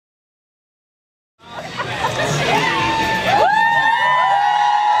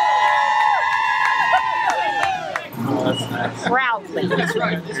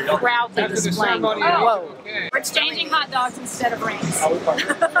proudly displaying. Whoa. We're exchanging hot dogs instead of rings. Do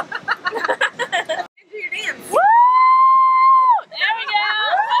your dance. Woo! There we go.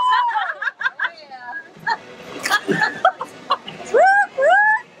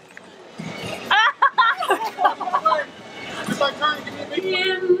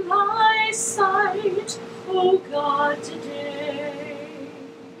 In thy sight, oh God, today.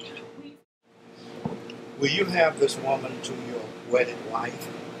 Will you have this woman to your wedded wife,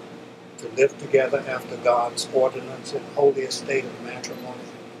 to live together after God's ordinance in holy estate of matrimony?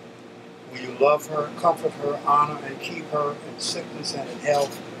 Will you love her, comfort her, honor, and keep her in sickness and in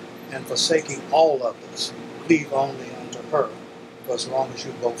health, and forsaking all others, cleave only unto her, for as long as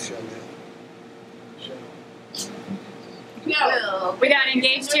you both shall live? No. We got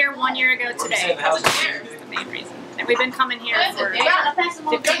engaged here 1 year ago today. That's the main reason. And we've been coming here for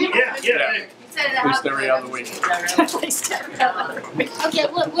 15 years. Yeah. At least every other week. Okay,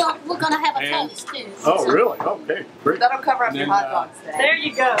 we're going to have a toast too. Oh, really? Okay, great. That'll cover up And your then, hot dogs today. There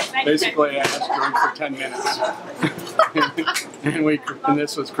you go. Thank basically, I asked her for 10 minutes. and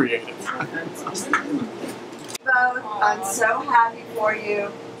this was created. Both, I'm so happy for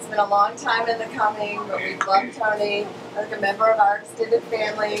you. It's been a long time in the coming, but we've loved Tony as a member of our extended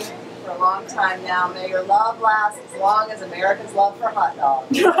family for a long time now. May your love last as long as America's love for hot dogs.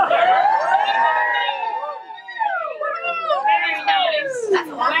 Very nice.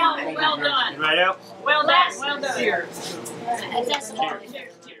 Well done. Anybody else? Well done. Well done. Cheers.